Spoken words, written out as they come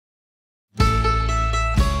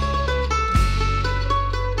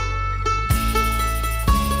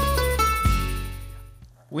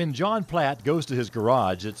When John Platt goes to his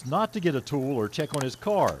garage, it's not to get a tool or check on his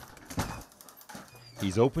car.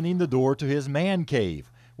 He's opening the door to his man cave,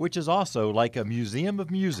 which is also like a museum of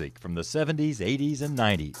music from the 70s, 80s, and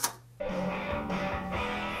 90s.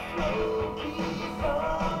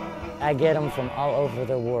 I get them from all over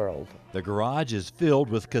the world. The garage is filled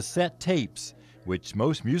with cassette tapes, which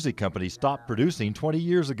most music companies stopped producing 20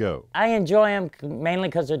 years ago. I enjoy them mainly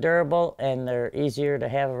because they're durable and they're easier to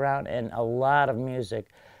have around, and a lot of music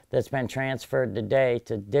that's been transferred today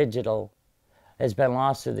to digital has been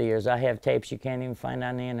lost through the years. I have tapes you can't even find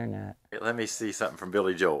on the internet. Let me see something from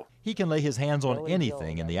Billy Joel. He can lay his hands on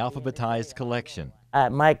anything in the alphabetized collection.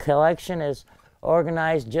 My collection is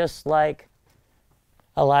organized just like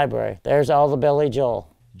a library. There's all the Billy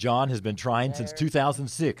Joel. John has been trying since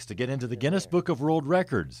 2006 to get into the Guinness Book of World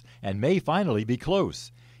Records and may finally be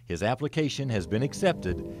close. His application has been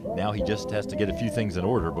accepted. Now he just has to get a few things in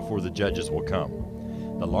order before the judges will come.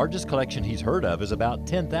 The largest collection he's heard of is about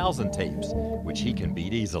 10,000 tapes, which he can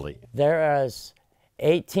beat easily. There is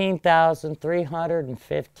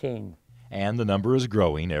 18,315. And the number is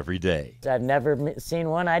growing every day. I've never seen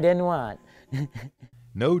one I didn't want.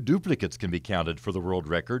 No duplicates can be counted for the world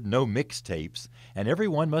record, no mixtapes, and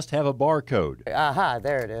everyone must have a barcode. Aha,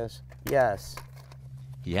 there it is. Yes.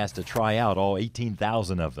 He has to try out all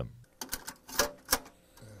 18,000 of them.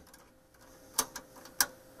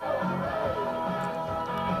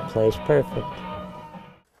 Plays perfect.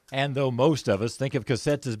 And though most of us think of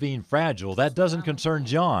cassettes as being fragile, that doesn't concern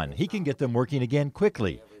John. He can get them working again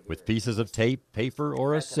quickly with pieces of tape, paper,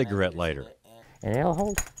 or a cigarette lighter. And it'll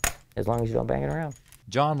hold as long as you don't bang it around.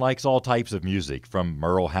 John likes all types of music, from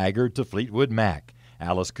Merle Haggard to Fleetwood Mac,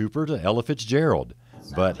 Alice Cooper to Ella Fitzgerald,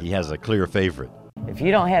 but he has a clear favorite. If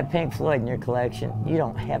you don't have Pink Floyd in your collection, you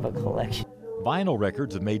don't have a collection. Vinyl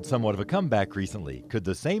records have made somewhat of a comeback recently. Could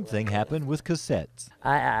the same thing happen with cassettes?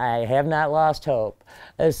 I have not lost hope.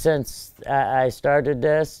 Since I started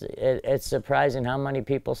this, it's surprising how many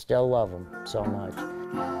people still love them so much.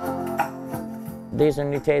 These are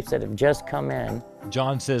new tapes that have just come in.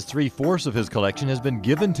 John says 3/4 of his collection has been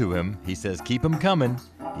given to him. He says keep them coming,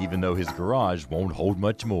 even though his garage won't hold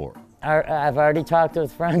much more. I've already talked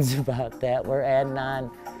with friends about that. We're adding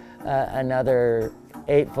on another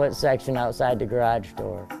 8-foot section outside the garage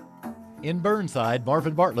door. In Burnside,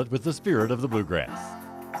 Marvin Bartlett with the spirit of the bluegrass.